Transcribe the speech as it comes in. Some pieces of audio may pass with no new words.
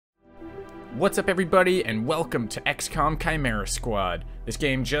What's up everybody, and welcome to XCOM Chimera Squad. This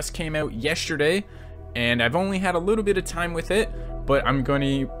game just came out yesterday, and I've only had a little bit of time with it, but I'm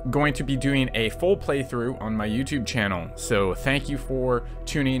going to be doing a full playthrough on my YouTube channel. So thank you for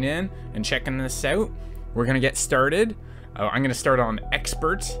tuning in and checking this out. We're going to get started. I'm going to start on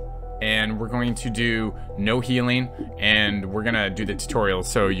Expert, and we're going to do no healing, and we're going to do the tutorial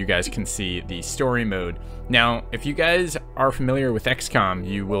so you guys can see the story mode. Now, if you guys are familiar with XCOM,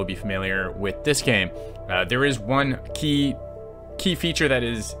 you will be familiar with this game. There is one key feature that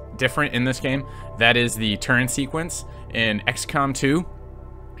is different in this game. That is the turn sequence. In XCOM 2,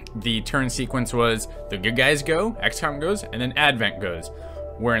 the turn sequence was the good guys go, XCOM goes, and then Advent goes.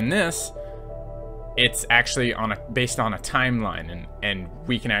 Where in this, it's actually based on a timeline, and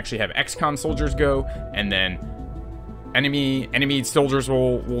we can actually have XCOM soldiers go, and then enemy soldiers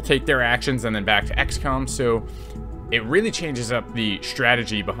will take their actions, and then back to XCOM. So it really changes up the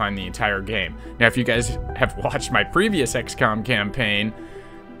strategy behind the entire game. Now, if you guys have watched my previous XCOM campaign,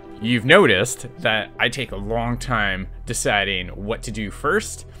 you've noticed that I take a long time deciding what to do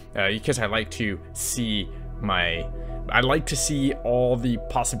first, because I like to see all the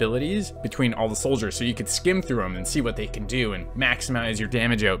possibilities between all the soldiers, so you could skim through them and see what they can do and maximize your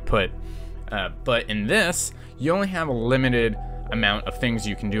damage output. But in this, you only have a limited amount of things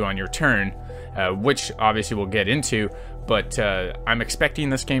you can do on your turn, which obviously we'll get into, but I'm expecting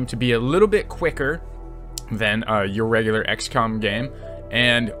this game to be a little bit quicker than your regular XCOM game.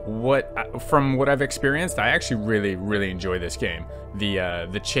 And from what I've experienced, I actually really enjoy this game.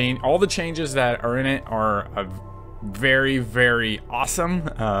 All the changes that are in it are very awesome.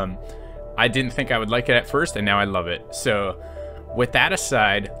 I didn't think I would like it at first, and now I love it. So with that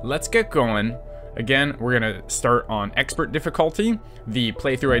aside, let's get going. Again, we're gonna start on Expert difficulty. The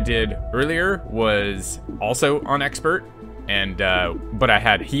playthrough I did earlier was also on Expert, and but I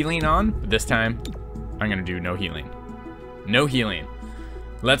had healing on. This time, I'm gonna do no healing. No healing.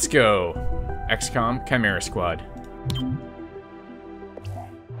 Let's go. XCOM Chimera Squad.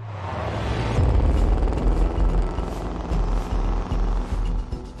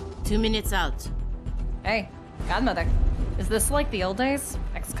 Two minutes out. Hey, Godmother. Is this like the old days?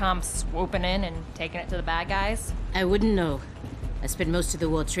 XCOM swooping in and taking it to the bad guys? I wouldn't know. I spent most of the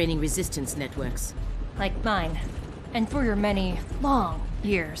war training resistance networks. Like mine. And for your many, long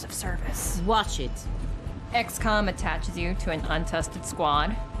years of service. Watch it. XCOM attaches you to an untested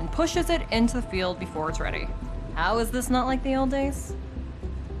squad and pushes it into the field before it's ready. How is this not like the old days?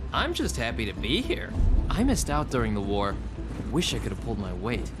 I'm just happy to be here. I missed out during the war. Wish I could have pulled my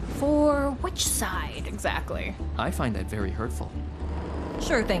weight. For which side, exactly? I find that very hurtful.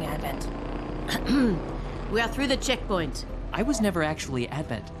 Sure thing, Advent. We are through the checkpoint. I was never actually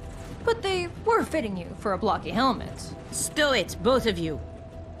Advent. But they were fitting you for a blocky helmet. Stow it, both of you.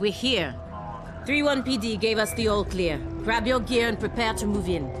 We're here. 3-1 PD gave us the all clear. Grab your gear and prepare to move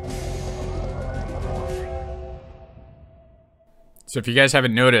in. So if you guys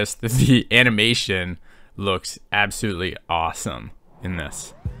haven't noticed, the animation looks absolutely awesome in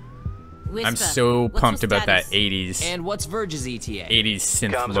this. Whisper, I'm so pumped about that status? 80s. And what's Verge's ETA? 80s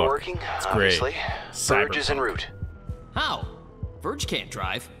synth Comms look. are working, It's obviously. great. Verge is en route. How? Verge can't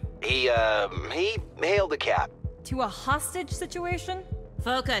drive. He hailed a cab. To a hostage situation?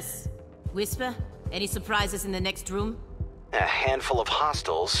 Focus. Whisper, any surprises in the next room? A handful of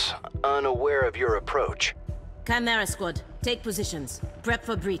hostiles, unaware of your approach. Chimera Squad, take positions. Prep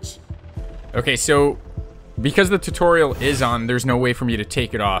for breach. Okay, so because the tutorial is on, there's no way for me to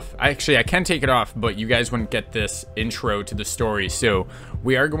take it off. I can take it off, but you guys wouldn't get this intro to the story. So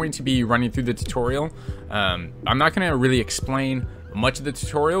we are going to be running through the tutorial. I'm not going to really explain much of the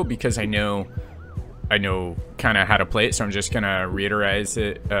tutorial because I know kind of how to play it. So I'm just going to reiterate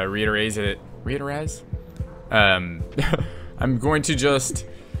it. I'm going to just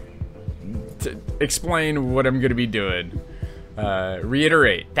explain what I'm going to be doing.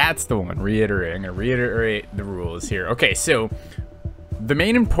 Reiterate. That's the one. Reiterate. I'm gonna reiterate the rules here. Okay, so the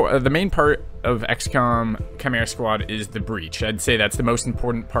main part of XCOM Chimera Squad is the breach. I'd say that's the most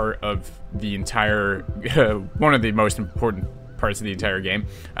important part of the entire, one of the most important parts of the entire game.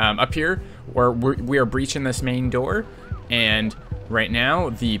 Up here, where we are breaching this main door, and right now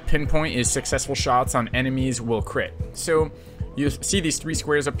the pinpoint is successful shots on enemies will crit. So you see these 3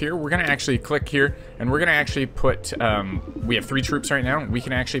 squares up here. We're gonna actually click here, and we're gonna actually put, we have 3 troops right now. We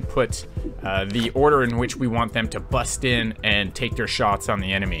can actually put the order in which we want them to bust in and take their shots on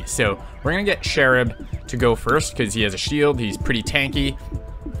the enemy. So we're gonna get Cherub to go first, because he has a shield, he's pretty tanky.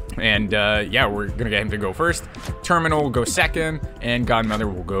 And yeah, we're gonna get him to go first. Terminal will go second, and Godmother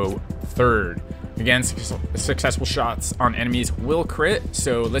will go third. Again, successful shots on enemies will crit.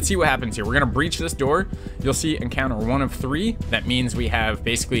 So let's see what happens here. We're gonna breach this door. You'll see encounter 1 of 3. That means we have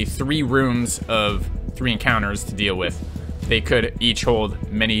basically 3 rooms of 3 encounters to deal with. They could each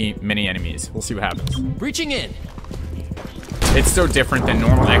hold many enemies. We'll see what happens. Breaching in. It's so different than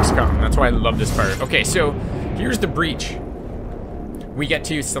normal XCOM. That's why I love this part. Okay, so here's the breach. We get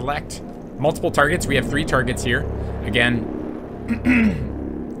to select multiple targets. We have 3 targets here. Again,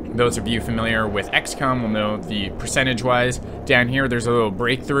 those of you familiar with XCOM will know the percentage-wise. Down here, there's a little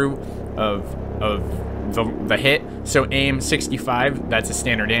breakthrough of the hit. So aim 65, that's a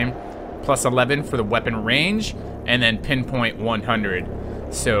standard aim. Plus 11 for the weapon range, and then pinpoint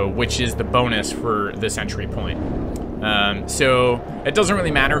 100. So, which is the bonus for this entry point. So it doesn't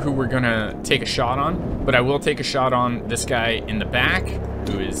really matter who we're gonna take a shot on, but I will take a shot on this guy in the back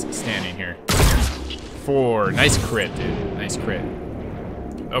who is standing here. 4, nice crit, dude, nice crit.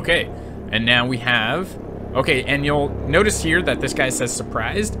 Okay, and now we have, okay, and you'll notice here that this guy says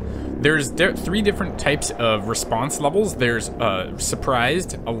surprised. There's 3 different types of response levels. There's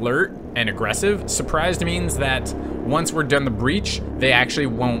surprised, alert, and aggressive. Surprised means that once we're done the breach, they actually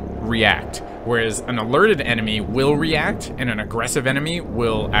won't react. Whereas an alerted enemy will react, and an aggressive enemy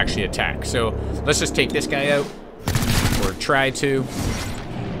will actually attack. So let's just take this guy out, or try to.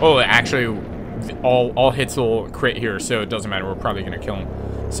 Oh, actually, all hits will crit here, so it doesn't matter. We're probably gonna kill him.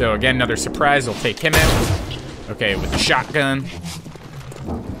 So again, another surprise. We'll take him out. Okay, with the shotgun.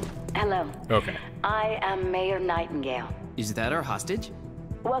 Hello. Okay. I am Mayor Nightingale. Is that our hostage?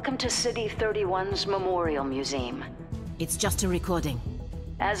 Welcome to City 31's Memorial Museum. It's just a recording.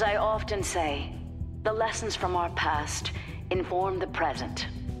 As I often say, the lessons from our past inform the present.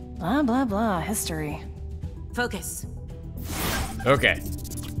 Blah, blah, blah. History. Focus. Okay.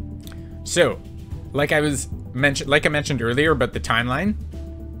 So, like I mentioned earlier about the timeline.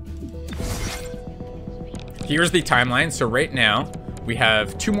 Here's the timeline. So right now, we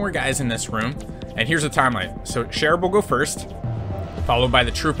have 2 more guys in this room, and here's the timeline. So Sheriff will go first, followed by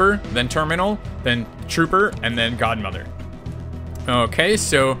the Trooper, then Terminal, then Trooper, and then Godmother. Okay,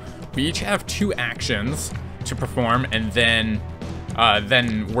 so we each have 2 actions to perform, and then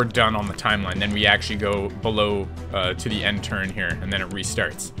we're done on the timeline. Then we actually go below to the end turn here, and then it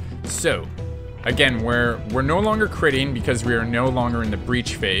restarts. So, again, we're no longer critting because we are no longer in the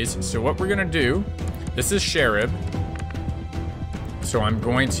breach phase. So what we're gonna do, this is Sheriff. So I'm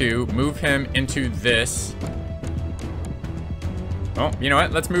going to move him into this. Oh, you know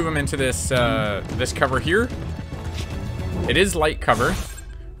what? Let's move him into this this cover here. It is light cover.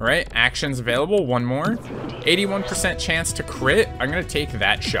 All right, actions available. 1 more. 81% chance to crit. I'm gonna take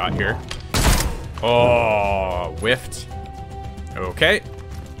that shot here. Oh, whiffed. Okay.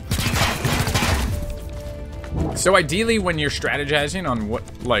 So ideally, when you're strategizing on what,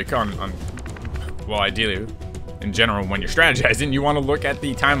 like well, ideally, in general, when you're strategizing, you want to look at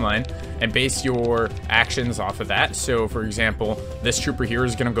the timeline and base your actions off of that. So, for example, this trooper here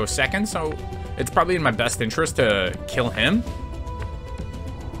is going to go second, so it's probably in my best interest to kill him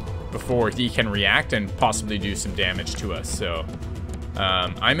before he can react and possibly do some damage to us. So,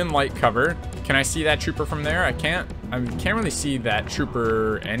 I'm in light cover. Can I see that trooper from there? I can't really see that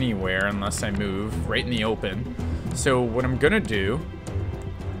trooper anywhere unless I move right in the open. So, what I'm going to do...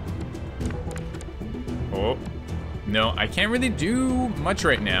 Oh... No, I can't really do much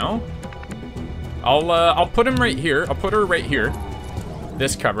right now. I'll put him right here. I'll put her right here.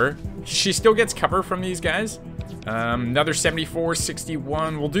 This cover. She still gets cover from these guys. Another 74,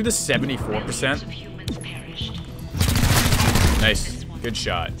 61. We'll do the 74%. Nice. Good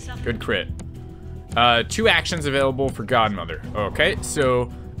shot. Good crit. 2 actions available for Godmother. Okay, so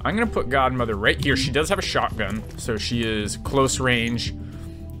I'm gonna put Godmother right here. She does have a shotgun, so she is close range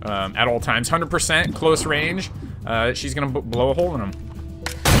at all times. 100% close range. She's gonna blow a hole in him.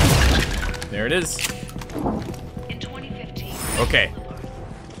 There it is. In 2015. Okay.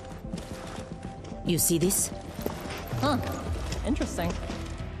 You see this? Huh. Interesting.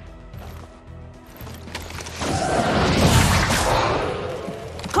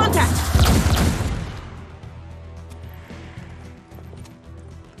 Contact!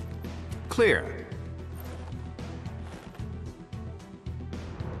 Clear.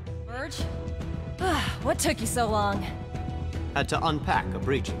 Verge? What took you so long? Had to unpack a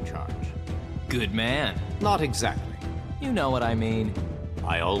breaching charge. Good man. Not exactly. You know what I mean.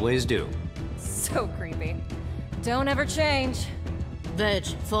 I always do. So creepy. Don't ever change.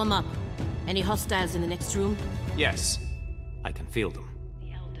 Verge, form up. Any hostiles in the next room? Yes, I can feel them.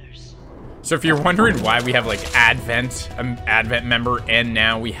 So if you're wondering why we have like Advent member, and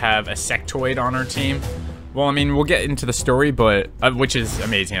now we have a sectoid on our team, well, I mean, we'll get into the story, but which is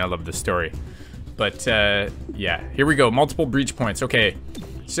amazing. I love this story. But yeah, here we go. Multiple breach points. Okay,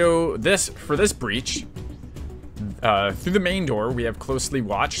 so for this breach, through the main door, we have closely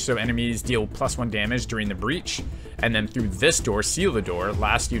watch, so enemies deal +1 damage during the breach. And then through this door, seal the door.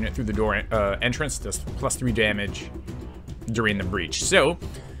 Last unit through the door entrance does +3 damage during the breach. So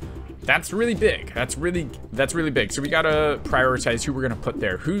that's really big. That's really big. So we gotta prioritize who we're gonna put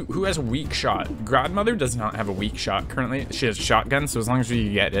there. Who has a weak shot? Godmother does not have a weak shot currently. She has a shotgun, so as long as we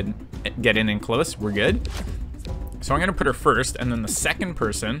get in and close, we're good. So I'm gonna put her first, and then the second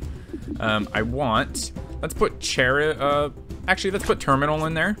person, let's put actually let's put Terminal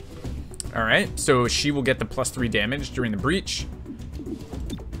in there. All right, so she will get the +3 damage during the breach.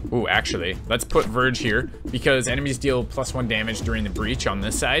 Ooh, actually, let's put Verge here because enemies deal +1 damage during the breach on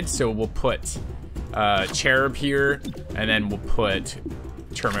this side. So we'll put Cherub here, and then we'll put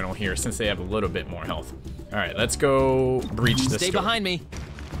Terminal here since they have a little bit more health. All right, let's go breach this. Stay behind me.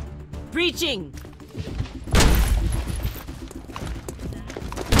 Breaching.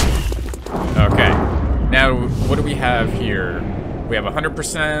 Okay, now what do we have here? We have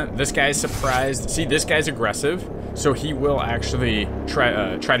 100%. This guy's surprised. See, this guy's aggressive, so he will actually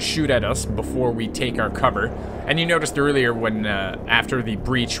try to shoot at us before we take our cover. And you noticed earlier when after the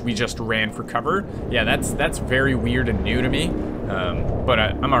breach we just ran for cover. Yeah, that's very weird and new to me, but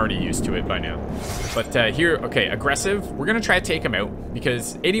I'm already used to it by now. But here, okay, aggressive. We're gonna try to take him out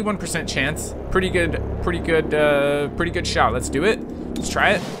because 81% chance. Pretty good shot. Let's do it. Let's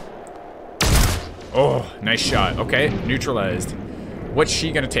try it. Oh, nice shot. Okay, neutralized. What's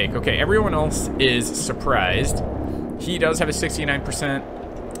she gonna take? Okay, everyone else is surprised. He does have a 69%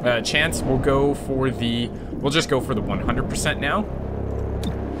 chance. We'll just go for the 100% now.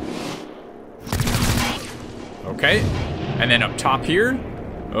 Okay, and then up top here.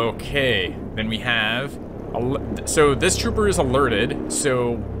 Okay, then we have, so this trooper is alerted.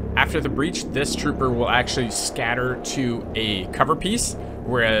 So after the breach, this trooper will actually scatter to a cover piece,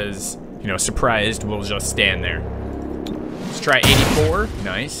 whereas, you know, surprised will just stand there. Let's try 84,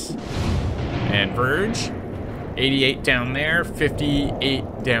 nice. And Verge, 88 down there,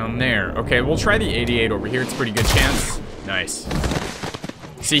 58 down there. Okay, we'll try the 88 over here. It's a pretty good chance. Nice.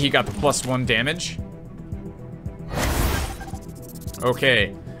 See, he got the +1 damage.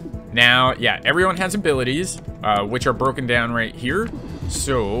 Okay, now, yeah, everyone has abilities, which are broken down right here.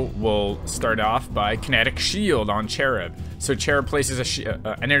 So we'll start off by Kinetic Shield on Cherub. So Cherub places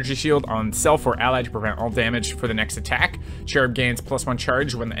an energy shield on self or ally to prevent all damage for the next attack. Cherub gains +1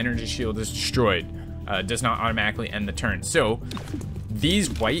 charge when the energy shield is destroyed. Does not automatically end the turn. So these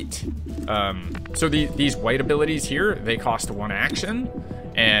white, these white abilities here, they cost 1 action,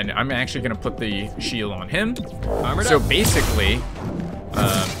 and I'm actually gonna put the shield on him. So basically,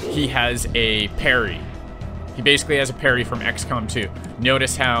 he has a parry. He basically has a parry from XCOM 2.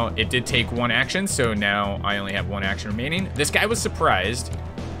 Notice how it did take 1 action, so now I only have 1 action remaining. This guy was surprised,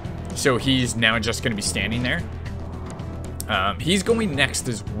 so he's now just going to be standing there. He's going next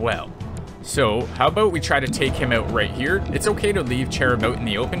as well. So how about we try to take him out right here? It's okay to leave Cherub out in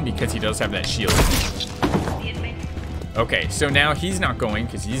the open because he does have that shield. Okay, so now he's not going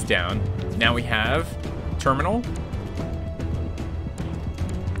because he's down. Now we have Terminal.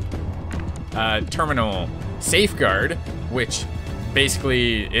 Terminal Safeguard, which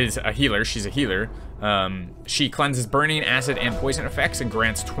basically is a healer. She's a healer. She cleanses burning, acid, and poison effects and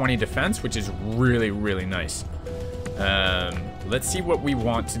grants 20 defense, which is really, really nice. Let's see what we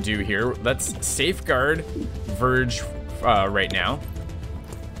want to do here. Let's safeguard Verge right now.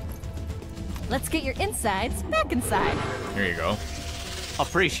 Let's get your insides back inside. Here you go.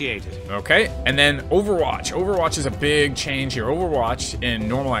 Appreciate it. Okay, and then Overwatch. Overwatch is a big change here. Overwatch in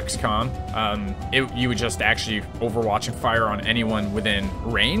normal XCOM, you would just actually Overwatch and fire on anyone within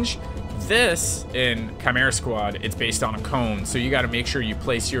range. This, in Chimera Squad, it's based on a cone, so you gotta make sure you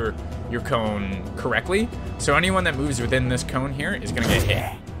place your cone correctly. So anyone that moves within this cone here is gonna get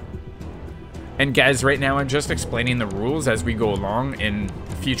hit. And guys, right now I'm just explaining the rules as we go along. In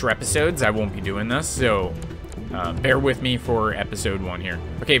future episodes, I won't be doing this, so bear with me for episode 1 here.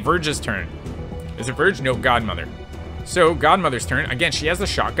 Okay, Verge's turn. Is it Verge? No, Godmother. So, Godmother's turn. Again, she has the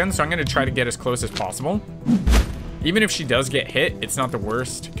shotgun, so I'm going to try to get as close as possible. Even if she does get hit, it's not the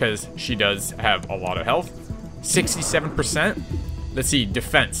worst, because she does have a lot of health. 67%. Let's see,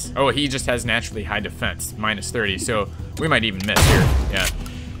 defense. Oh, he just has naturally high defense, -30, so we might even miss here. Yeah,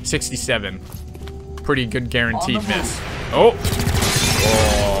 67. Pretty good guaranteed miss. Oh!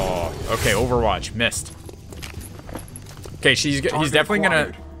 Oh, okay, Overwatch, missed. Okay, he's definitely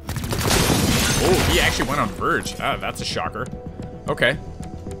gonna... Oh, he actually went on Verge. Ah, that's a shocker. Okay.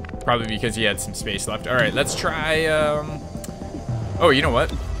 Probably because he had some space left. All right, let's try... Oh, you know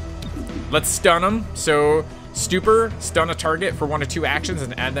what? let's stun them. So stupor, stun a target for 1 to 2 actions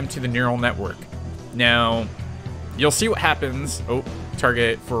and add them to the neural network. Now, you'll see what happens. Oh,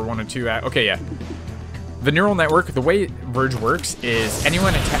 target for 1 to 2. Okay, yeah. The neural network, the way Verge works is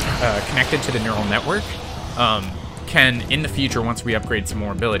anyone connected to the neural network can, in the future, once we upgrade some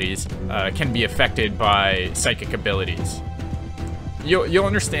more abilities, can be affected by psychic abilities. You'll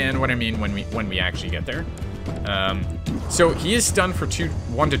understand what I mean when we actually get there. So he is stunned for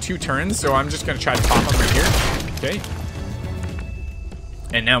 1 to 2 turns, so I'm just gonna try to pop him right here. Okay.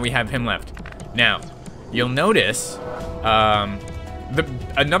 And now we have him left. Now, you'll notice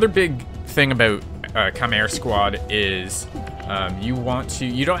another big thing about Chimera Squad is you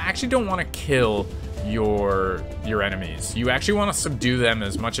don't want to kill your enemies. You actually want to subdue them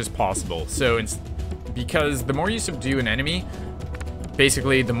as much as possible. So because the more you subdue an enemy,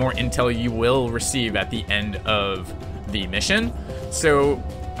 basically the more intel you will receive at the end of the mission. So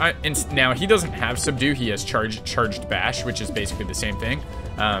now he doesn't have subdue, he has charged bash, which is basically the same thing.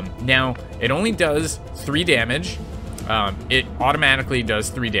 Now it only does 3 damage. It automatically does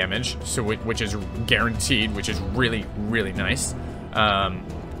 3 damage, so which is guaranteed, which is really, really nice.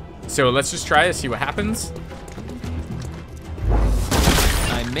 So let's just try to see what happens.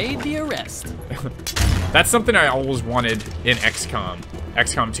 I made the arrest. That's something I always wanted in XCOM.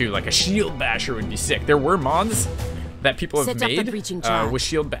 XCOM 2, like a shield basher would be sick. There were mods that people have made with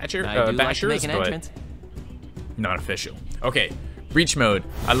shield bashers, but not official. Okay. Breach mode.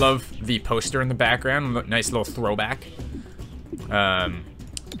 I love the poster in the background. Nice little throwback.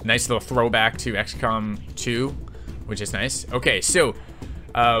 Nice little throwback to XCOM 2, which is nice. Okay, so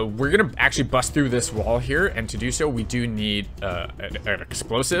we're gonna actually bust through this wall here, and to do so, we do need an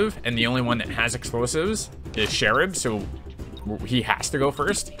explosive, and the only one that has explosives is Cherub, so he has to go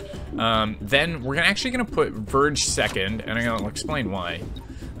first. Then we're actually gonna put Verge second, and I'm gonna explain why.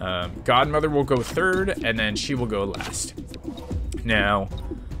 Godmother will go third, and then she will go last. Now,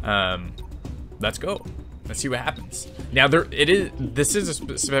 let's go. Let's see what happens. Now, this is a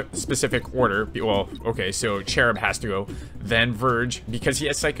specific order. Well, okay, so Cherub has to go. Then Verge, because he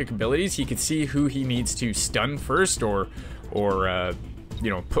has psychic abilities, he can see who he needs to stun first, or you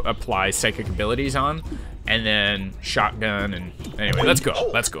know, apply psychic abilities on, and then shotgun. And anyway, let's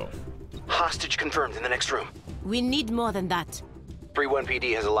go. Let's go. Hostage confirmed in the next room. We need more than that. 3-1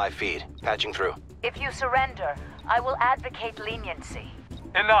 PD has a live feed. Patching through. If you surrender, I will advocate leniency.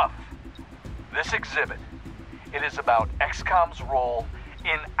 Enough. This exhibit, it is about XCOM's role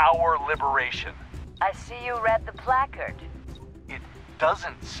in our liberation. I see you read the placard. It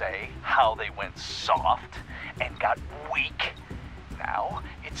doesn't say how they went soft and got weak. Now,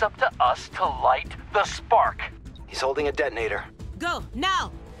 it's up to us to light the spark. He's holding a detonator. Go,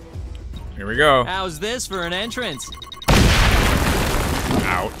 now! Here we go. How's this for an entrance?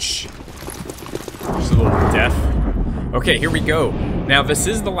 Ouch. Just a little death. Okay, here we go. Now, this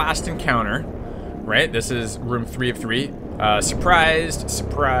is the last encounter, right? This is room 3 of 3.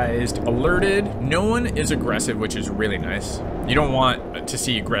 Surprised, alerted. No one is aggressive, which is really nice. You don't want to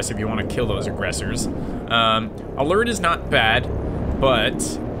see aggressive, you want to kill those aggressors. Alert is not bad, but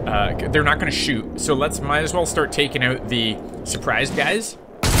they're not going to shoot. So might as well start taking out the surprised guys.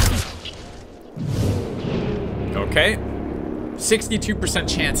 Okay. 62%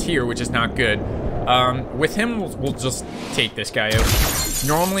 chance here, which is not good. With him, we'll just take this guy out.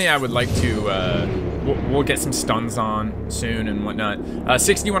 Normally, I would like to, we'll get some stuns on soon and whatnot.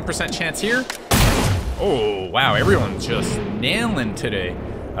 61% chance here. Oh, wow, everyone's just nailing today.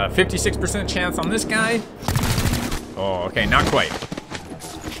 56% chance on this guy. Oh, okay, not quite.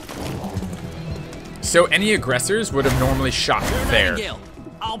 So any aggressors would have normally shot there.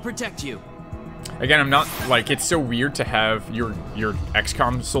 I'll protect you. Again, I'm not, like, it's so weird to have your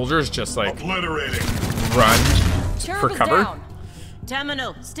XCOM soldiers just, like, run for cover. Down.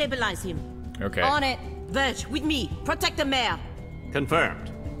 Terminal, stabilize him. Okay. On it. Verge, with me. Protect the mayor.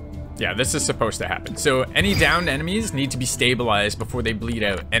 Confirmed. Yeah, this is supposed to happen. So any downed enemies need to be stabilized before they bleed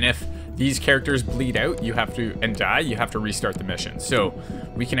out. And if these characters bleed out, you have to, and die, you have to restart the mission. So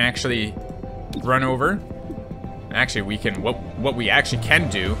we can actually run over. Actually, we can, what we actually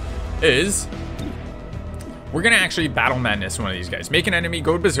can do is, we're gonna actually battle madness one of these guys. Make an enemy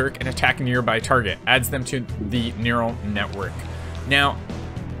go berserk and attack a nearby target. Adds them to the neural network. Now,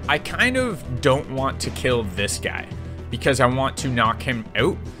 I kind of don't want to kill this guy because I want to knock him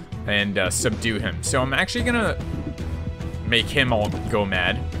out and subdue him. So I'm actually gonna make him all go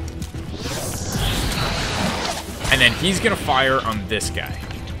mad. And then he's gonna fire on this guy.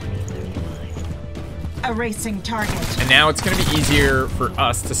 Erasing target. And now it's gonna be easier for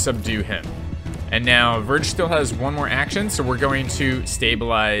us to subdue him. And now Verge still has one more action, so we're going to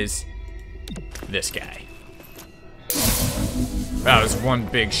stabilize this guy. That was one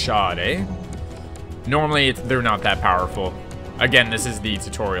big shot, eh? Normally, they're not that powerful. Again, this is the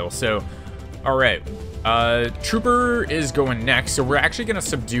tutorial, so... Alright. Trooper is going next, so we're actually going to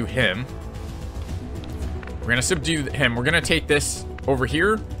subdue him. We're going to subdue him. We're going to take this over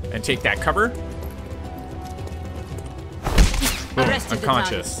here and take that cover. Boom,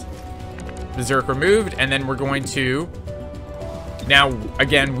 unconscious. Berserk removed, and then we're going to... Now,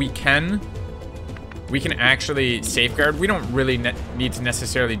 again, we can actually safeguard. We don't really need to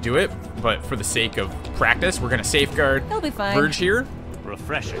necessarily do it, but for the sake of practice, we're going to safeguard He'll be fine. Verge here.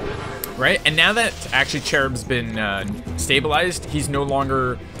 Refreshing. Right, and now that actually Cherub's been stabilized, he's no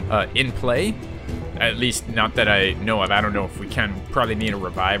longer in play. At least not that I know of. I don't know if we can. Probably need a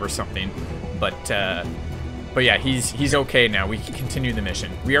revive or something. But yeah, he's okay now. We can continue the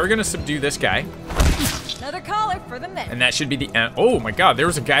mission. We are going to subdue this guy. Another caller for the men. And that should be the end. Oh my god, there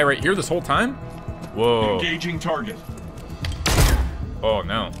was a guy right here this whole time? Whoa. Engaging target. Oh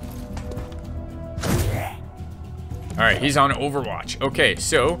no. Alright, he's on Overwatch. Okay,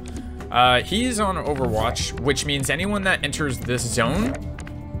 so he's on Overwatch, which means anyone that enters this zone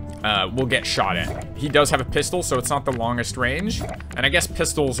will get shot at. He does have a pistol, so it's not the longest range. And I guess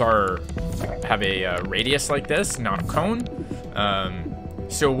pistols have a radius like this, not a cone.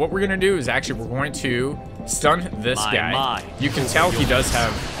 So what we're going to do is actually we're going to stun this guy. You can tell he does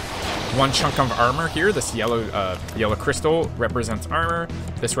have one chunk of armor here. This yellow crystal represents armor.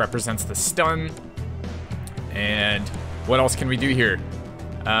 This represents the stun. And what else can we do here?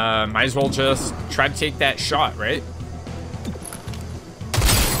 Might as well just try to take that shot, right?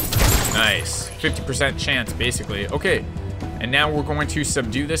 Nice. 50% chance, basically. Okay. And now we're going to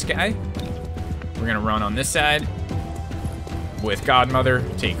subdue this guy. We're going to run on this side with Godmother.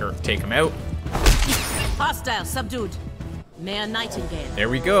 Take him out. Hostile subdued. Mayor Nightingale. There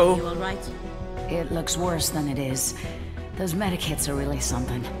we go. You all right? It looks worse than it is. Those medikits are really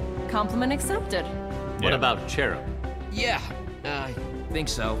something. Compliment accepted. What about Cherub? Yeah, I think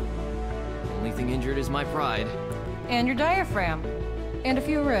so. Only thing injured is my pride. And your diaphragm. And a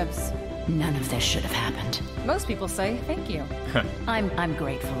few ribs. None of this should have happened. Most people say thank you. I'm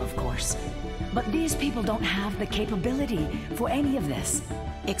grateful, of course. But these people don't have the capability for any of this.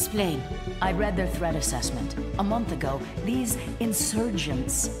 Explain. I read their threat assessment. A month ago, these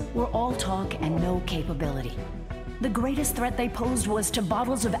insurgents were all talk and no capability. The greatest threat they posed was to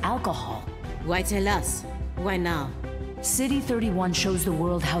bottles of alcohol. Why tell us? Why now? City 31 shows the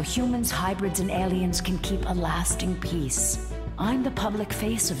world how humans, hybrids, and aliens can keep a lasting peace. I'm the public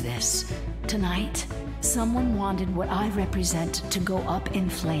face of this. Tonight, someone wanted what I represent to go up in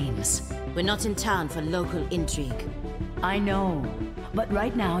flames. We're not in town for local intrigue. I know, but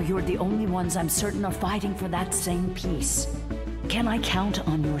right now you're the only ones I'm certain are fighting for that same peace. Can I count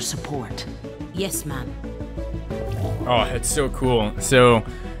on your support? Yes, ma'am. Oh, that's so cool. So,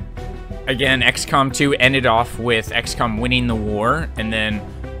 again, XCOM 2 ended off with XCOM winning the war, and then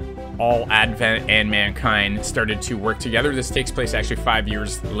all Advent and Mankind started to work together. This takes place actually 5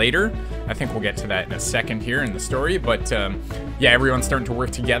 years later. I think we'll get to that in a second here in the story, but yeah, everyone's starting to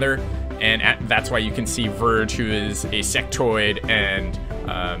work together, and that's why you can see Verge, who is a sectoid,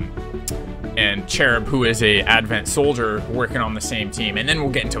 and Cherub, who is a Advent soldier, working on the same team. And then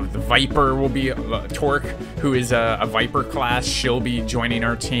we'll get into the Viper. Will be Torque, who is a Viper class. She'll be joining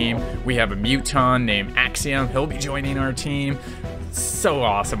our team. We have a Muton named Axiom. He'll be joining our team. So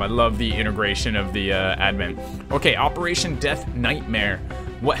awesome. I love the integration of the Advent. Okay, Operation Death Nightmare.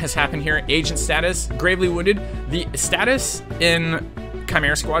 What has happened here? Agent status, gravely wounded. The status in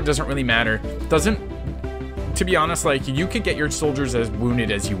Chimera Squad doesn't really matter. To be honest, like, you could get your soldiers as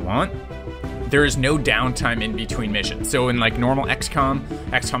wounded as you want. There is no downtime in between missions. So in like normal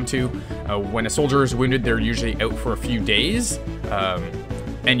XCOM 2, when a soldier is wounded, they're usually out for a few days,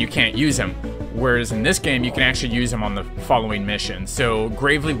 and you can't use them. Whereas in this game, you can actually use them on the following mission. So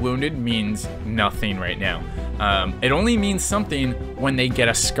gravely wounded means nothing right now. It only means something when they get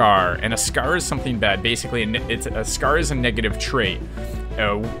a scar, and a scar is something bad. Basically, a scar is a negative trait.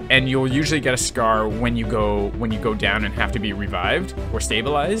 And you'll usually get a scar when you go down and have to be revived or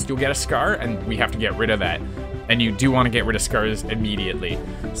stabilized. You'll get a scar, and we have to get rid of that. And you do want to get rid of scars immediately.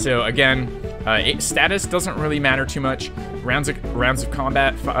 So again, status doesn't really matter too much. Rounds of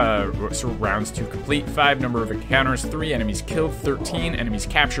combat, so rounds to complete 5. Number of encounters 3. Enemies killed 13. Enemies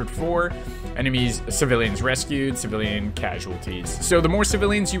captured 4. Civilians rescued, civilian casualties. So the more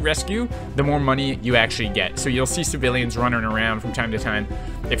civilians you rescue, the more money you actually get. So you'll see civilians running around from time to time.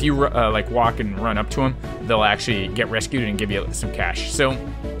 If you like walk and run up to them, they'll actually get rescued and give you some cash. So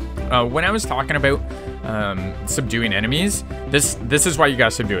when I was talking about subduing enemies, this is why you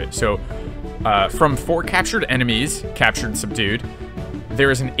gotta subdue it. So from 4 captured enemies, captured and subdued, there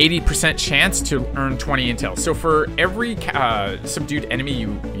is an 80% chance to earn 20 intel. So for every subdued enemy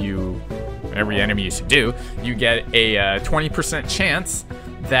every enemy you subdue, you get a 20% chance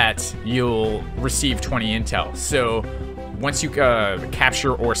that you'll receive 20 intel. So once you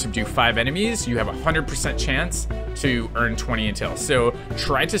capture or subdue 5 enemies, you have a 100% chance to earn 20 intel. So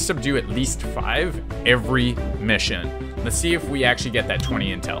try to subdue at least 5 every mission. Let's see if we actually get that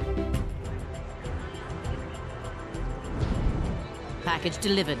 20 intel. Package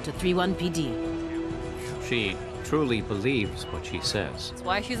delivered to 31 PD. She truly believes what she says. That's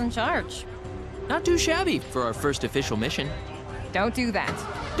why she's in charge. Not too shabby for our first official mission. Don't do that.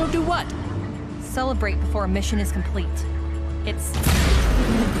 Don't do what? Celebrate before a mission is complete.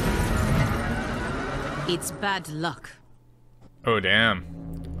 It's bad luck. Oh, damn.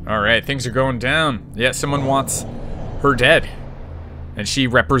 Alright, things are going down. Yeah, someone wants her dead. And she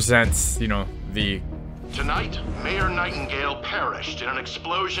represents, you know, the... Tonight, Mayor Nightingale perished in an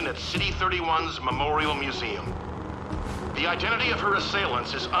explosion at City 31's Memorial Museum. The identity of her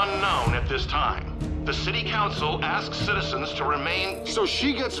assailants is unknown at this time. The City Council asks citizens to remain... So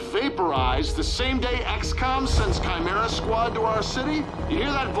she gets vaporized the same day XCOM sends Chimera Squad to our city? You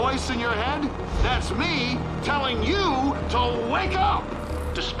hear that voice in your head? That's me telling you to wake up!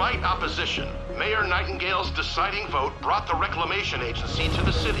 Despite opposition, Mayor Nightingale's deciding vote brought the Reclamation Agency to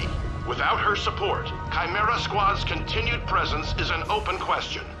the city. Without her support, Chimera Squad's continued presence is an open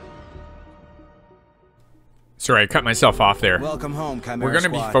question. Sorry, I cut myself off there. Welcome home, Chimera We're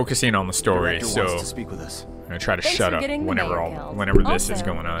going to be focusing on the story, so to speak with us. I'm going to try to Thanks shut for up getting the whenever mayor killed. whenever this Also, is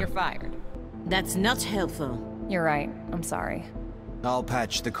going on. You're fired. That's not helpful. You're right. I'm sorry. I'll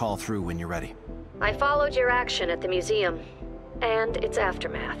patch the call through when you're ready. I followed your action at the museum and its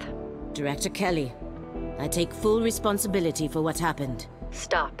aftermath. Director Kelly, I take full responsibility for what happened.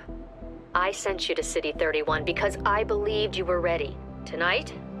 Stop. I sent you to City 31 because I believed you were ready.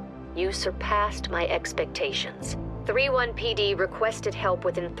 Tonight, you surpassed my expectations. 31 PD requested help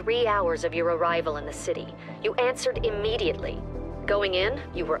within 3 hours of your arrival in the city. You answered immediately. Going in,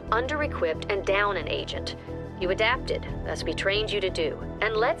 you were under-equipped and down an agent. You adapted, as we trained you to do.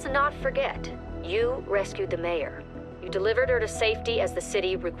 And let's not forget, you rescued the mayor. You delivered her to safety as the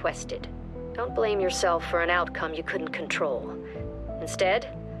city requested. Don't blame yourself for an outcome you couldn't control.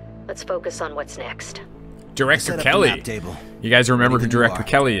 Instead, let's focus on what's next. Director Kelly. You guys remember who Director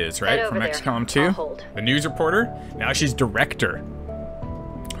Kelly is, right? From there. XCOM 2? The news reporter? Now she's director.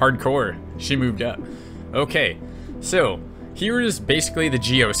 Hardcore. She moved up. Okay, so here is basically the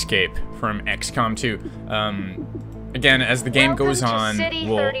geoscape from XCOM 2. Again, as the game goes on,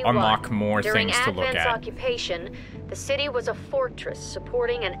 we'll unlock more things to look at. During Advent's occupation, the city was a fortress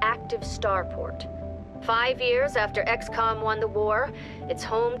supporting an active starport. 5 years after XCOM won the war, it's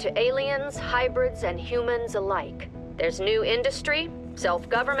home to aliens, hybrids, and humans alike. There's new industry,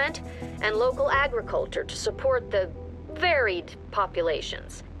 self-government, and local agriculture to support the varied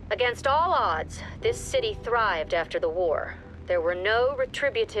populations. Against all odds, this city thrived after the war. There were no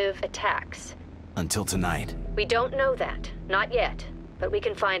retributive attacks. Until tonight. We don't know that. Not yet. But we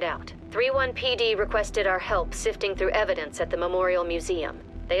can find out. 31 PD requested our help sifting through evidence at the Memorial Museum.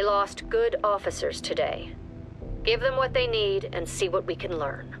 They lost good officers today. Give them what they need and see what we can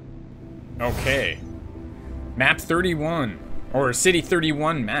learn. Okay. Map 31. Or City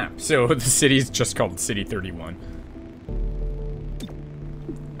 31 map. So the city's just called City 31.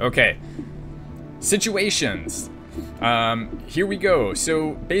 Okay. Situations. Here we go.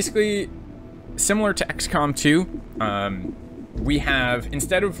 So basically, similar to XCOM 2, we have,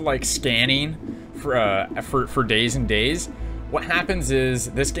 instead of like scanning for days and days, what happens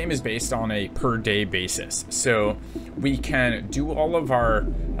is this game is based on a per day basis. So we can do all of our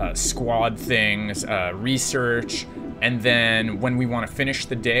squad things, research, and then when we want to finish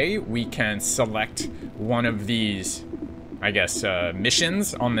the day, we can select one of these, I guess,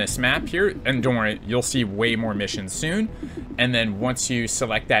 missions on this map here. And don't worry, you'll see way more missions soon. And then once you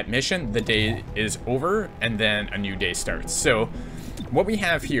select that mission, the day is over and then a new day starts. So what we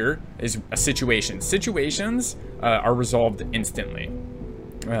have here is a situation. Situations are resolved instantly.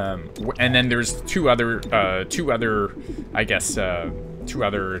 And then there's two other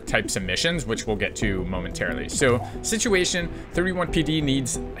types of missions, which we'll get to momentarily. So, situation, 31 PD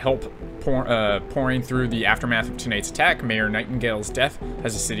needs help pouring through the aftermath of tonight's attack. Mayor Nightingale's death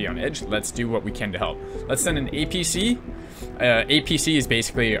has the city on edge. Let's do what we can to help. Let's send an APC. APC is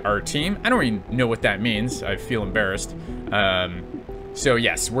basically our team. I don't even know what that means. I feel embarrassed. So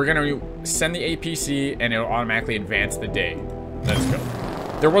yes, we're gonna send the APC and it'll automatically advance the day. Let's go.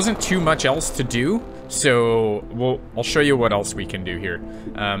 There wasn't too much else to do, So I'll show you what else we can do here.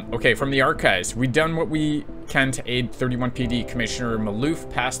 Okay, from the archives, we've done what we can to aid 31 PD. Commissioner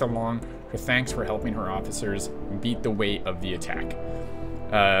Malouf passed along her thanks for helping her officers beat the weight of the attack.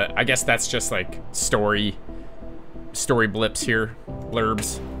 I guess that's just like story blips here,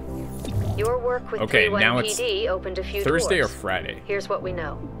 blurbs. Your work with okay, 31 now PD opened a few Thursday doors. or Friday. Here's what we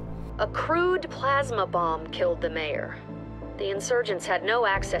know. A crude plasma bomb killed the mayor. The insurgents had no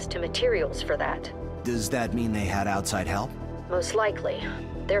access to materials for that. Does that mean they had outside help? Most likely.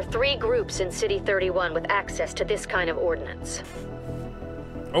 There are 3 groups in City 31 with access to this kind of ordnance.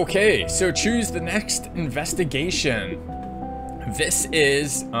 Okay, so choose the next investigation. This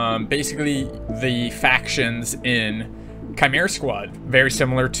is basically the factions in Chimera Squad. Very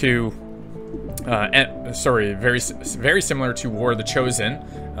similar to, very similar to War of the Chosen.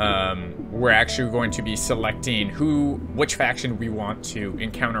 We're actually going to be selecting which faction we want to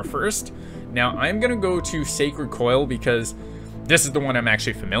encounter first. Now, I'm going to go to Sacred Coil because this is the one I'm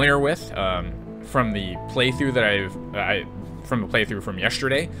actually familiar with from the playthrough that from the playthrough from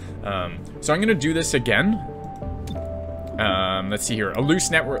yesterday. So I'm going to do this again. Let's see here. A loose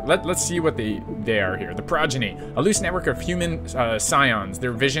network. Let's see what they are here. The Progeny. A loose network of human scions.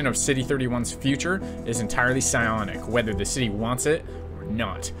 Their vision of City 31's future is entirely psionic, whether the city wants it or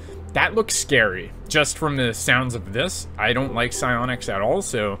not. That looks scary, just from the sounds of this. I don't like psionics at all,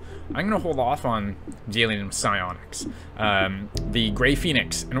 so I'm going to hold off on dealing with psionics. The Grey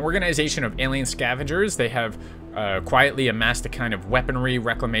Phoenix, an organization of alien scavengers. They have quietly amassed a kind of weaponry,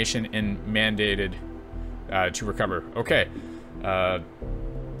 reclamation, and mandated to recover. Okay.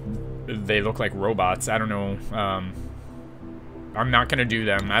 They look like robots. I don't know. I'm not going to do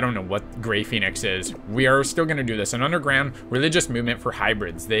them. I don't know what Grey Phoenix is. We are still going to do this. An underground religious movement for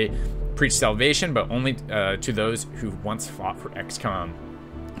hybrids. They preach salvation, but only to those who once fought for XCOM.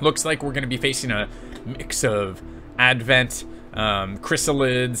 Looks like we're going to be facing a mix of Advent,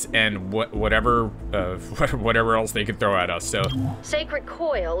 chrysalids, and whatever else they could throw at us. So, Sacred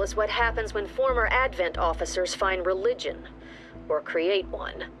Coil is what happens when former Advent officers find religion, or create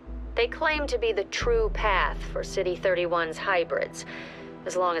one. They claim to be the true path for City 31's hybrids,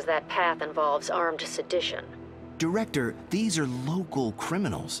 as long as that path involves armed sedition. Director, these are local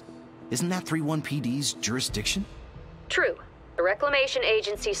criminals. Isn't that 31 PD's jurisdiction? True. The Reclamation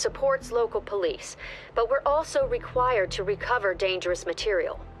Agency supports local police, but we're also required to recover dangerous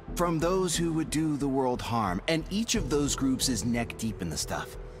material. From those who would do the world harm, and each of those groups is neck deep in the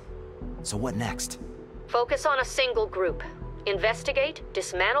stuff. So what next? Focus on a single group. Investigate,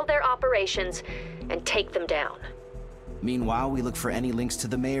 dismantle their operations, and take them down. Meanwhile, we look for any links to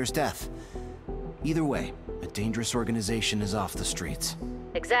the mayor's death. Either way, a dangerous organization is off the streets.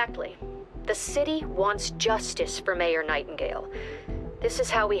 Exactly. The city wants justice for Mayor Nightingale. This is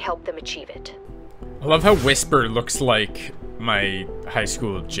how we help them achieve it. I love how Whisper looks like my high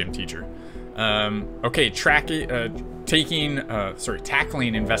school gym teacher. Okay, tackling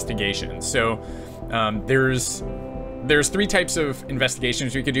investigations. So, there's 3 types of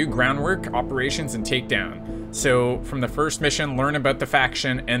investigations we could do: groundwork, operations, and takedown. So from the first mission, learn about the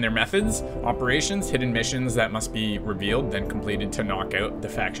faction and their methods. Operations, hidden missions that must be revealed, then completed to knock out the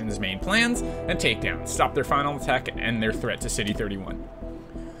faction's main plans. And takedown, stop their final attack and their threat to City 31.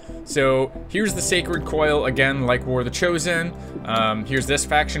 So here's the Sacred Coil again, like War of the Chosen. Here's this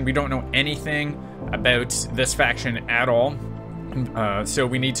faction. We don't know anything about this faction at all. So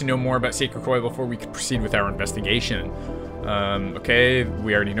we need to know more about Sacred Coil before we can proceed with our investigation. Okay,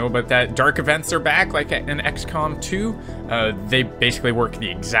 we already know about that. Dark events are back, like in XCOM 2. They basically work the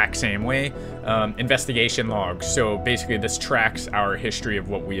exact same way. Investigation logs. So basically this tracks our history of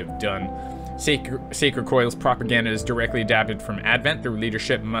what we have done. Sacred Coil's propaganda is directly adapted from Advent. Their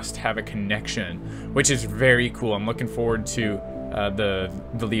leadership must have a connection, which is very cool. I'm looking forward to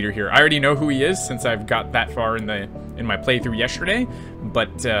the leader here. I already know who he is since I've got that far in my playthrough yesterday,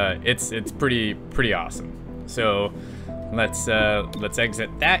 but it's pretty awesome. So let's exit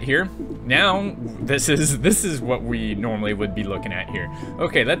that here. Now this is what we normally would be looking at here.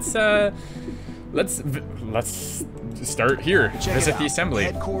 Okay, let's start here. Visit the assembly.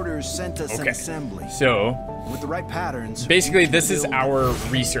 Headquarters sent us an assembly. So with the right patterns, basically this is our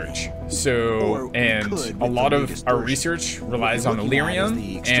research. So, and a lot of our research relies on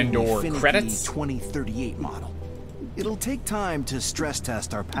Illyrium and or credits. 2038 model. It'll take time to stress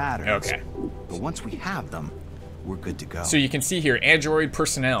test our patterns. Okay. But once we have them, we're good to go. So you can see here, android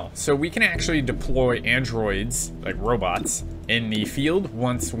personnel. So we can actually deploy androids, like robots, in the field.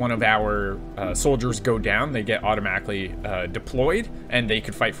 Once one of our soldiers go down, they get automatically deployed, and they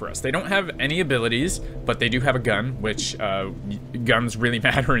could fight for us. They don't have any abilities, but they do have a gun, which guns really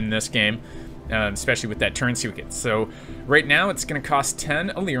matter in this game. especially with that turn sequence. So right now it's going to cost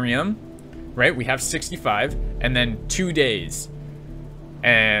 10 Illyrium, right? We have 65, and then 2 days.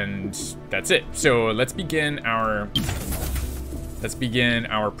 And that's it. So let's begin our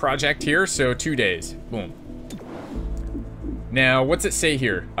project here. So 2 days. Boom. Now, what's it say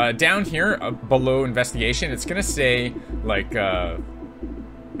here? Down here, below investigation, it's gonna say, like,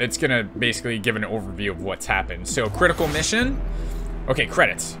 it's gonna basically give an overview of what's happened. So, critical mission. Okay,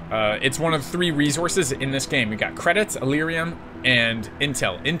 credits. It's one of 3 resources in this game. We got credits, Illyrium, and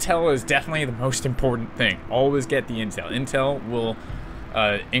intel. Intel is definitely the most important thing. Always get the intel. Intel will,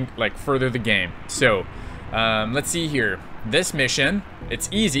 like, further the game. So, let's see here. This mission, it's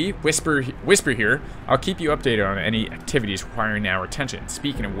easy. Whisper here. I'll keep you updated on any activities requiring our attention.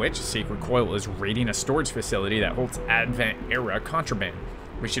 Speaking of which, Sacred Coil is raiding a storage facility that holds Advent-era contraband.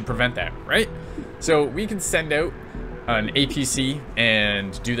 We should prevent that, right? So we can send out an APC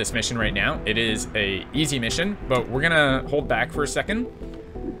and do this mission right now. It is a easy mission, but we're gonna hold back for a second.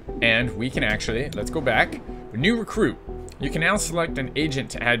 And we can actually, let's go back. New recruit. You can now select an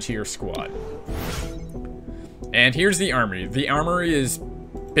agent to add to your squad. And here's the armory. The armory is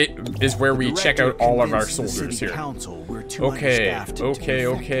where we check out all of our soldiers here.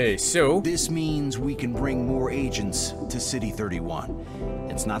 Okay. So this means we can bring more agents to City 31.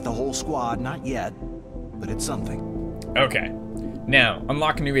 It's not the whole squad, not yet, but it's something. Okay. Now,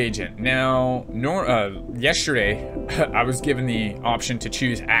 unlock a new agent. Now, yesterday, I was given the option to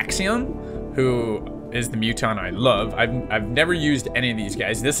choose Axiom, who is the mutant I love. I've never used any of these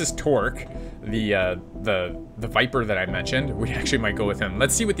guys. This is Torque, the Viper that I mentioned. We actually might go with him.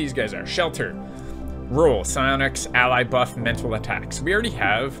 Let's see what these guys are. Shelter. Roll. Psionics, ally buff, mental attacks. We already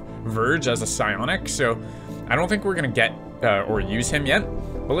have Verge as a psionic, so I don't think we're going to get or use him yet.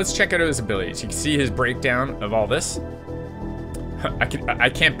 But let's check out his abilities. You can see his breakdown of all this. I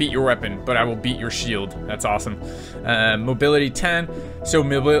can't beat your weapon, but I will beat your shield. That's awesome. Mobility 10. So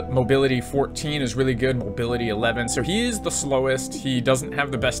mobility 14 is really good. Mobility 11. So he is the slowest. He doesn't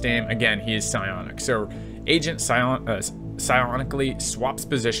have the best aim. Again, he is psionic. So agent psionically swaps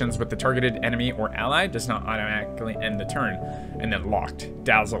positions with the targeted enemy or ally. Does not automatically end the turn. And then locked.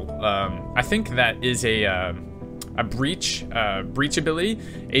 Dazzle. I think that is a breach ability.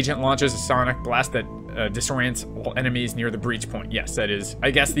 Agent launches a sonic blast that disorients all enemies near the breach point. Yes, that is.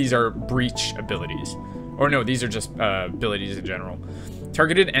 I guess these are breach abilities. Or no, these are just abilities in general.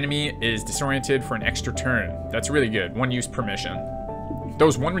 Targeted enemy is disoriented for an extra turn. That's really good. One use permission.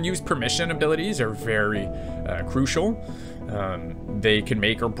 Those one use permission abilities are very crucial. They can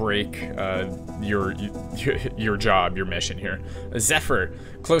make or break your job, your mission here. Zephyr,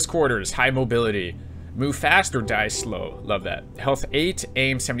 close quarters, high mobility. Move fast or die slow. Love that. Health 8,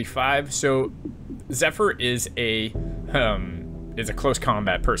 aim 75. So Zephyr is a close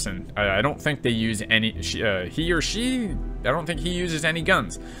combat person. I don't think they use any. He or she. I don't think he uses any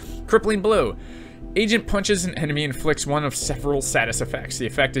guns. Crippling blow. Agent punches an enemy and inflicts one of several status effects. The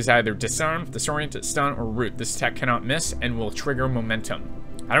effect is either disarm, disorient, stun, or root. This attack cannot miss and will trigger momentum.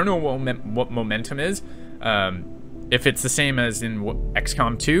 I don't know what momentum is. If it's the same as in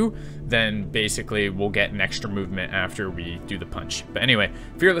XCOM 2, then basically we'll get an extra movement after we do the punch. But anyway,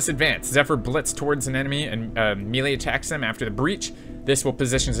 Fearless Advance. Zephyr blitz towards an enemy and melee attacks them after the breach. This will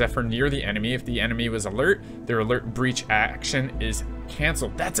position Zephyr near the enemy. If the enemy was alert, their alert breach action is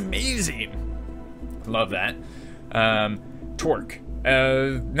canceled. That's amazing. Love that. Torque.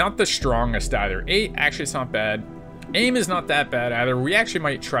 Not the strongest either. 8, actually it's not bad. Aim is not that bad either. We actually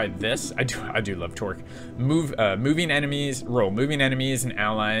might try this. I do love Torque. Moving enemies, roll. Moving enemies and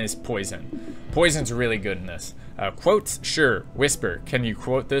allies, poison. Poison's really good in this. Quotes, sure. Whisper, can you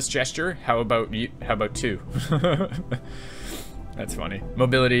quote this gesture? How about you? How about 2? That's funny.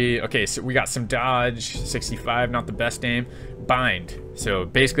 Mobility, okay, so we got some dodge, 65, not the best aim. Bind, so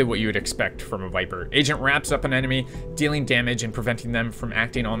basically what you would expect from a Viper. Agent wraps up an enemy, dealing damage and preventing them from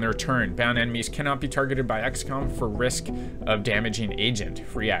acting on their turn. Bound enemies cannot be targeted by XCOM for risk of damaging agent.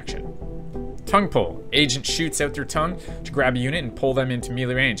 Free action. Tongue pull. Agent shoots out their tongue to grab a unit and pull them into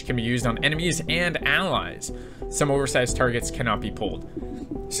melee range. Can be used on enemies and allies. Some oversized targets cannot be pulled.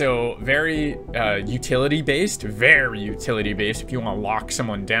 So very utility-based, if you want to lock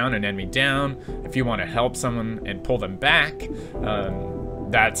someone down, an enemy down, if you want to help someone and pull them back,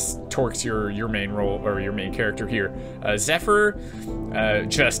 that's Torque's your main role, or your main character here. Zephyr,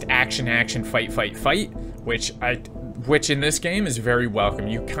 just action, fight, which in this game is very welcome.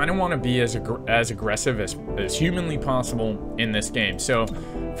 You kind of want to be as aggressive as humanly possible in this game. So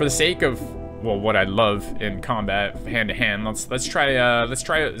for the sake of, well, what I love in combat, hand to hand, let's try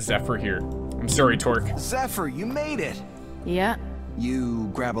Zephyr here. I'm sorry, Torque. Zephyr, you made it. Yeah.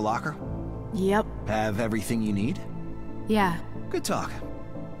 You grab a locker? Yep. Have everything you need? Yeah. Good talk.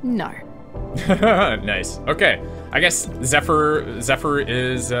 No. Nice. Okay. I guess Zephyr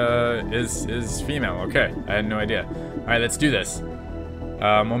is female. Okay. I had no idea. All right, let's do this.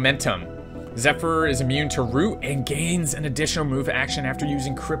 Momentum. Zephyr is immune to root and gains an additional move action after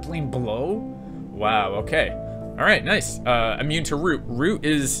using crippling blow. Wow. Okay. All right. Nice. Immune to root. Root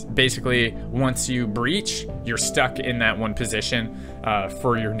is basically once you breach, you're stuck in that one position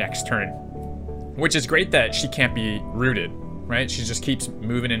for your next turn, which is great that she can't be rooted. Right? She just keeps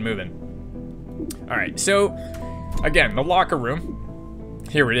moving and moving. All right, so again, the locker room,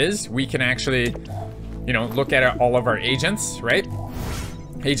 here it is. We can actually, you know, look at all of our agents, right?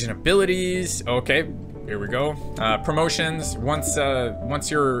 Agent abilities, okay, here we go. Promotions,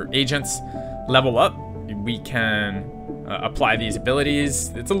 once your agents level up, we can apply these abilities.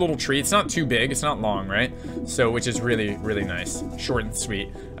 It's a little tree, it's not too big, it's not long, right? So, which is really, really nice, short and sweet.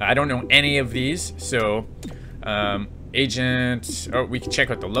 I don't know any of these, so, agent, oh, we can check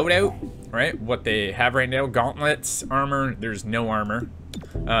out the loadout, right? What they have right now, gauntlets, armor, there's no armor.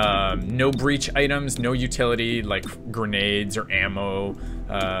 No breach items, no utility like grenades or ammo.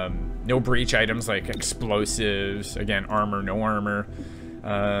 No breach items like explosives, again, armor, no armor.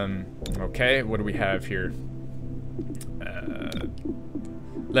 Okay, what do we have here?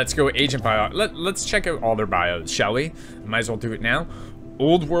 Let's go agent bio. Let's check out all their bios, shall we? Might as well do it now.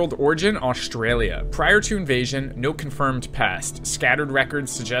 Old World Origin, Australia. Prior to invasion, no confirmed past. Scattered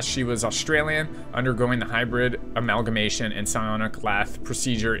records suggest she was Australian, undergoing the hybrid amalgamation and psionic lath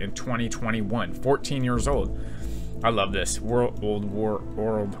procedure in 2021. 14 years old. I love this. World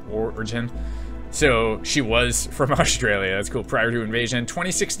Origin. So she was from Australia. That's cool. Prior to invasion,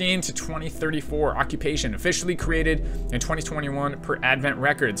 2016 to 2034. Occupation officially created in 2021 per Advent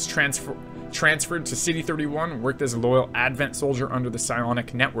Records. Transferred to City 31, worked as a loyal Advent soldier under the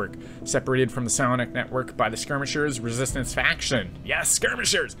Psionic Network. Separated from the Psionic Network by the Skirmishers Resistance faction. Yes,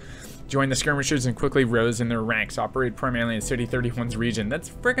 Skirmishers! Joined the Skirmishers and quickly rose in their ranks. Operated primarily in City 31's region. That's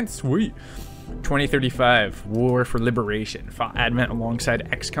freaking sweet. 2035, War for Liberation. Fought Advent alongside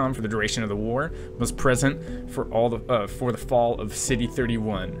XCOM for the duration of the war. Was present for the fall of City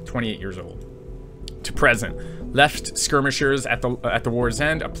 31. 28 years old. To present. Left Skirmishers at the war's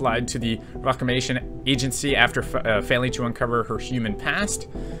end, applied to the Reclamation Agency after failing to uncover her human past.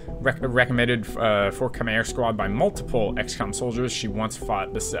 Recommended for Chimera Squad by multiple XCOM soldiers she once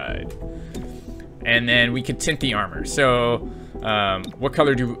fought beside. And then we could tint the armor. So, what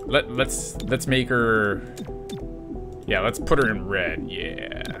color do let's make her? Yeah, let's put her in red.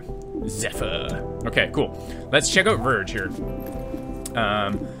 Yeah, Zephyr. Okay, cool. Let's check out Verge here.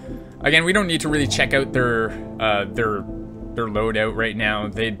 Again, we don't need to really check out their loadout right now.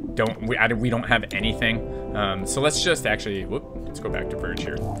 They don't. We don't have anything. So let's just actually. Whoop. Let's go back to Verge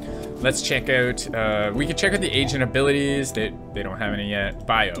here. Let's check out. We can check out the agent abilities. They don't have any yet.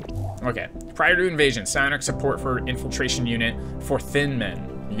 Bio. Okay. Prior to invasion, psionic support for infiltration unit for Thin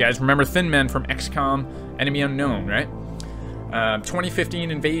Men. You guys remember Thin Men from XCOM Enemy Unknown, right?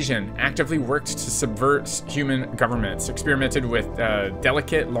 2015 invasion, actively worked to subvert human governments, experimented with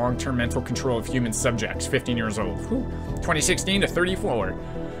delicate long-term mental control of human subjects, 15 years old. 2016 to 34,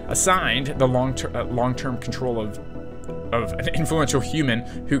 assigned the long-term control of an influential human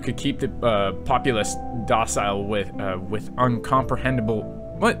who could keep the populace docile with uncomprehensible,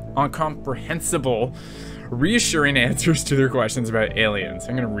 reassuring answers to their questions about aliens.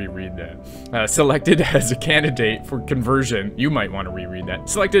 I'm gonna reread that. Selected as a candidate for conversion. You might want to reread that.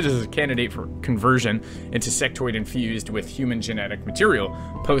 Selected as a candidate for conversion into sectoid infused with human genetic material.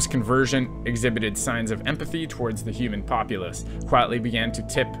 Post-conversion, exhibited signs of empathy towards the human populace. Quietly began to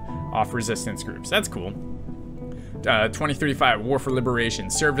tip off resistance groups. That's cool. 2035, War for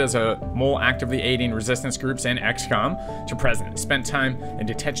Liberation. Served as a mole actively aiding resistance groups and XCOM to present. Spent time in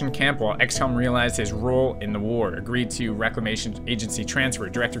detention camp while XCOM realized his role in the war. Agreed to Reclamation Agency transfer.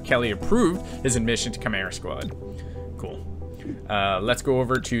 Director Kelly approved his admission to Chimera Squad. Cool. Let's go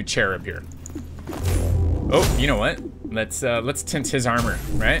over to Cherub here. Oh, you know what? Let's tint his armor,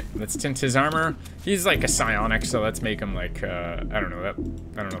 right? Let's tint his armor. He's like a psionic, so let's make him like I don't know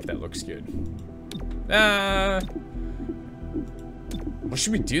if that looks good. What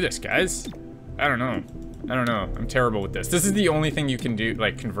should we do this, guys? I don't know. I'm terrible with this. This is the only thing you can do,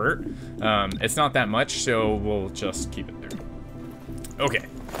 like convert. It's not that much, so we'll just keep it there. Okay.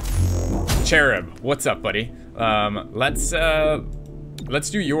 Cherub, what's up, buddy? Let's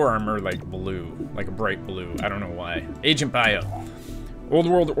do your armor like blue, like a bright blue. I don't know why. Agent bio. Old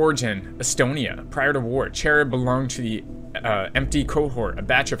World Origin, Estonia. Prior to war, Cherub belonged to the empty cohort, a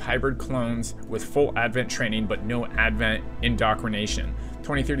batch of hybrid clones with full Advent training but no Advent indoctrination.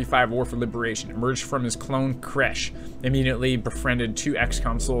 2035 War for Liberation. Emerged from his clone creche. Immediately befriended 2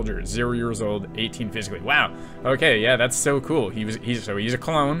 XCOM soldiers. 0 years old, 18 physically. Wow. Okay, yeah, that's so cool. He's a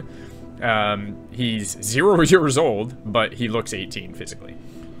clone. He's 0 years old, but he looks 18 physically.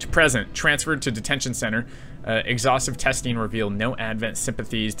 To present, transferred to detention center. Exhaustive testing revealed no Advent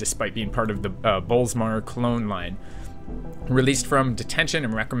sympathies despite being part of the Bolsmar clone line. Released from detention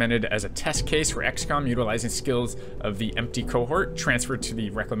and recommended as a test case for XCOM, utilizing skills of the empty cohort. Transferred to the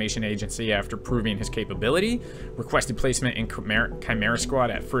Reclamation Agency after proving his capability. Requested placement in Chimera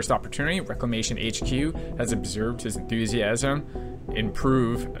Squad at first opportunity. Reclamation HQ has observed his enthusiasm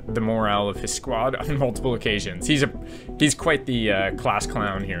improve the morale of his squad on multiple occasions. He's quite the class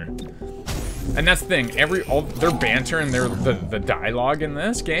clown here. And that's the thing, all their banter and the dialogue in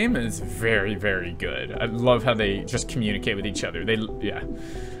this game is very, very good. I love how they just communicate with each other.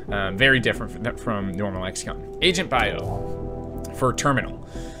 Very different from normal XCOM. Agent Bio for Terminal.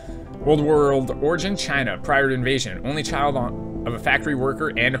 Old World Origin, China, prior to invasion. Only child of a factory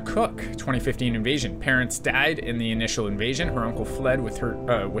worker and a cook. 2015 invasion. Parents died in the initial invasion. Her uncle fled with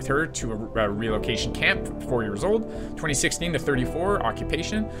her to a relocation camp. 4 years old. 2016 to 34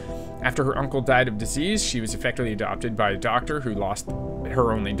 occupation. After her uncle died of disease, she was effectively adopted by a doctor who lost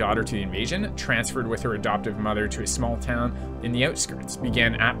her only daughter to the invasion. Transferred with her adoptive mother to a small town in the outskirts.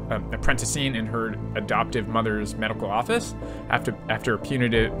 Began apprenticing in her adoptive mother's medical office. After a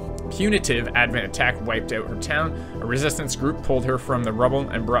punitive Advent attack wiped out her town, a resistance group pulled her from the rubble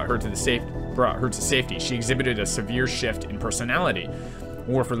and brought her to safety. She exhibited a severe shift in personality.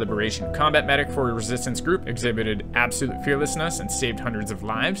 War for Liberation. Combat medic for a resistance group, exhibited absolute fearlessness and saved hundreds of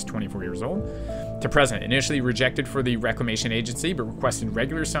lives, 24 years old. To present, initially rejected for the Reclamation Agency, but requested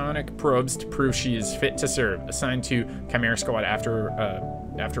regular sonic probes to prove she is fit to serve. Assigned to Chimera Squad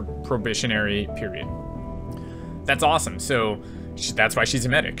after probationary period. That's awesome. So that's why she's a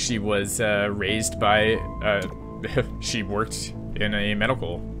medic. She was raised by, she worked in a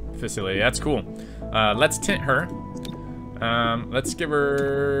medical facility. That's cool. Let's tint her. Let's give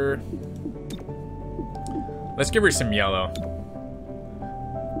her some yellow.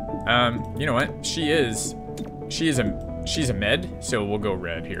 You know what? She's a med, so we'll go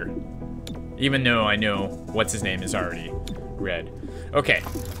red here. Even though I know what's his name is already red. Okay.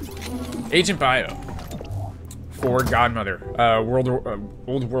 Agent Bio. For Godmother.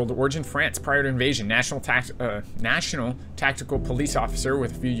 Old World Origin, France. Prior to invasion. National Tactical Police Officer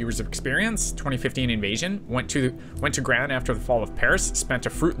with a few years of experience. 2015 invasion. Went to ground after the fall of Paris. Spent a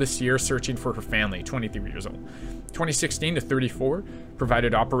fruitless year searching for her family. 23 years old. 2016 to 34.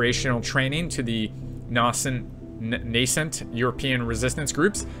 Provided operational training to the nascent European resistance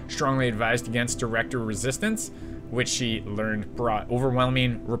groups. Strongly advised against direct resistance, which she learned brought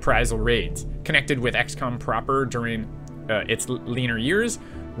overwhelming reprisal raids. Connected with XCOM proper during its leaner years,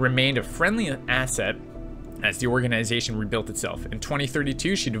 remained a friendly asset as the organization rebuilt itself. In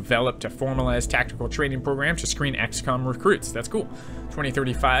 2032, she developed a formalized tactical training program to screen XCOM recruits. That's cool.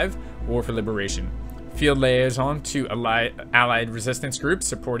 2035, War for Liberation. Field liaison to allied resistance groups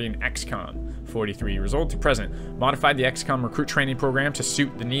supporting XCOM. 43 years old to present. Modified the XCOM recruit training program to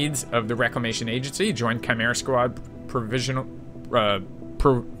suit the needs of the Reclamation Agency. Joined Chimera Squad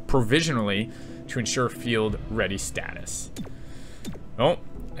provisionally to ensure field ready status. Oh,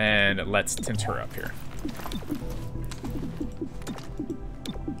 and let's tint her up here.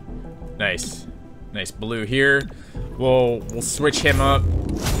 Nice. Nice blue here. We'll switch him up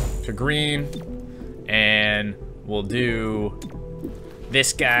to green. And we'll do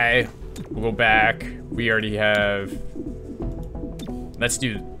this guy. We'll go back. We already have. Let's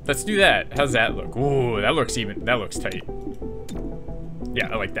do that. How's that look? Ooh, that looks tight. Yeah,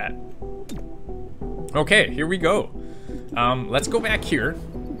 I like that. Okay, here we go. Let's go back here.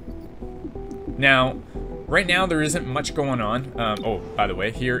 Now, right now there isn't much going on. Oh, by the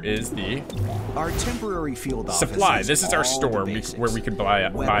way, here is our temporary field supply. This is our store where we could buy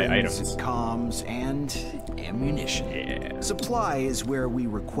items. Comms, and ammunition. Yeah. Supply is where we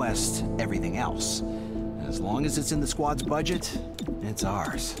request everything else. As long as it's in the squad's budget, it's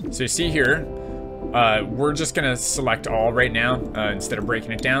ours. So you see here, we're just gonna select all right now instead of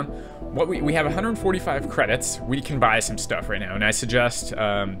breaking it down. What we have 145 credits. We can buy some stuff right now, and I suggest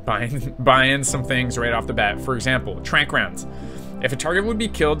buying some things right off the bat. For example, tranq rounds. If a target would be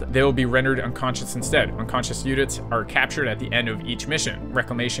killed, they will be rendered unconscious instead. Unconscious units are captured at the end of each mission.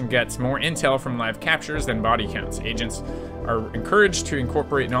 Reclamation gets more intel from live captures than body counts. Agents are encouraged to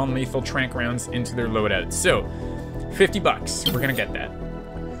incorporate non-lethal tranq rounds into their loadouts. So, $50. We're gonna get that.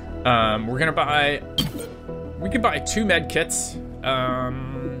 We're gonna buy we could buy 2 med kits.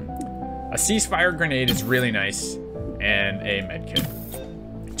 A ceasefire grenade is really nice, and a med kit.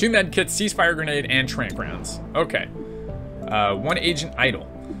 2 med kits, ceasefire grenade, and tranq rounds. Okay. 1 agent idle.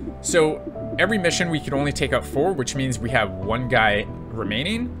 So every mission we could only take out 4, which means we have 1 guy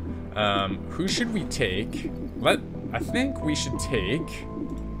remaining. Who should we take? I think we should take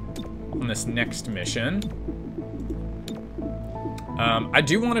on this next mission. I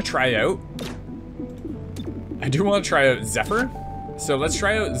do want to try out Zephyr. So let's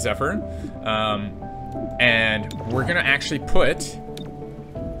try out Zephyr. And we're gonna actually put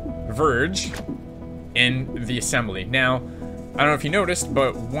Verge in the assembly. Now, I don't know if you noticed,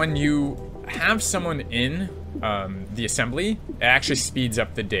 but when you have someone in the assembly, it actually speeds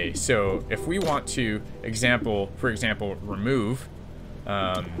up the day. So if we want to, for example, remove,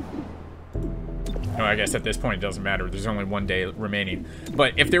 no, I guess at this point it doesn't matter. There's only 1 day remaining.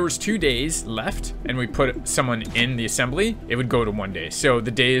 But if there was 2 days left and we put someone in the assembly, it would go to 1 day. So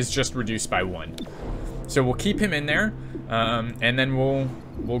the day is just reduced by 1. So we'll keep him in there, and then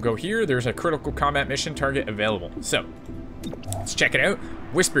we'll go here. There's a critical combat mission target available. So let's check it out.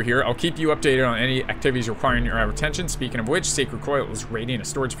 Whisper here. I'll keep you updated on any activities requiring your attention. Speaking of which, Sacred Coil is raiding a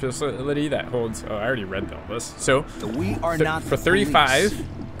storage facility that holds. Oh, I already read all this. So we are not for 35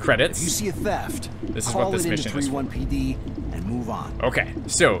 credits. If you see a theft, this is what this mission is. 31 PD and move on. Okay,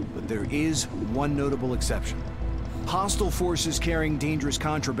 so. But there is one notable exception. Hostile forces carrying dangerous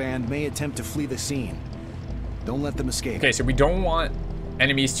contraband may attempt to flee the scene. Don't let them escape. Okay, so we don't want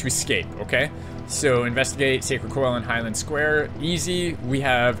enemies to escape, okay? So investigate Sacred Coil in Highland Square. Easy. We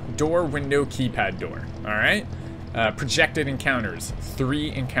have door, window, keypad door. All right. Projected encounters.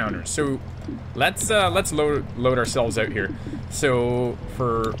 3 encounters. So let's load ourselves out here. So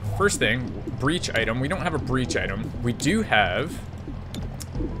for first thing, breach item. We don't have a breach item. We do have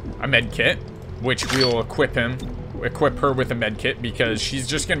a med kit, which we'll equip her with a med kit because she's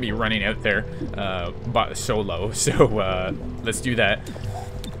just gonna be running out there solo. So let's do that.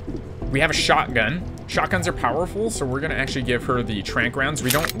 We have a shotgun. Shotguns are powerful, so we're gonna actually give her the tranq rounds. We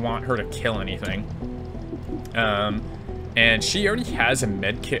don't want her to kill anything. And she already has a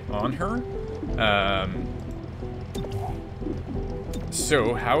med kit on her.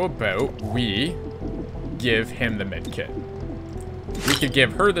 So how about we give him the med kit? We could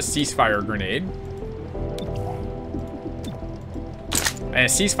give her the ceasefire grenade. And a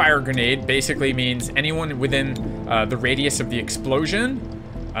ceasefire grenade basically means anyone within the radius of the explosion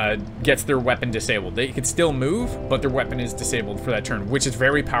gets their weapon disabled. They can still move, but their weapon is disabled for that turn, which is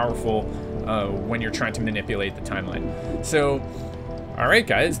very powerful when you're trying to manipulate the timeline. So, all right,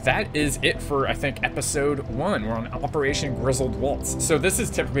 guys, that is it for, I think, episode 1. We're on Operation Grizzled Waltz. So this is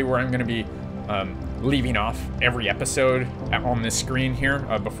typically where I'm going to be leaving off every episode on this screen here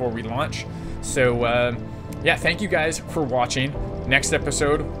before we launch. So, yeah, thank you guys for watching. Next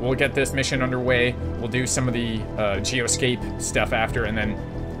episode, we'll get this mission underway. We'll do some of the geoscape stuff after, and then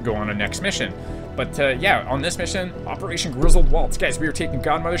go on a next mission. But yeah, on this mission, Operation Grizzled Waltz. Guys, we are taking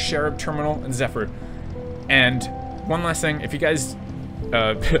Godmother, Cherub, Terminal, and Zephyr. And one last thing, if you guys,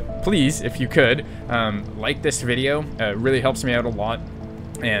 please, if you could, like this video. It really helps me out a lot.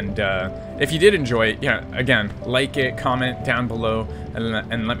 And if you did enjoy it, yeah, again, like it, comment down below,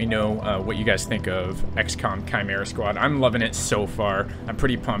 and let me know what you guys think of XCOM Chimera Squad. I'm loving it so far. I'm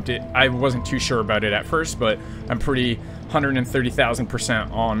pretty pumped. I wasn't too sure about it at first, but I'm pretty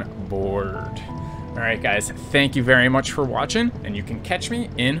 130,000% on board. All right, guys, thank you very much for watching, and you can catch me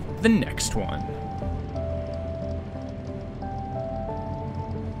in the next one.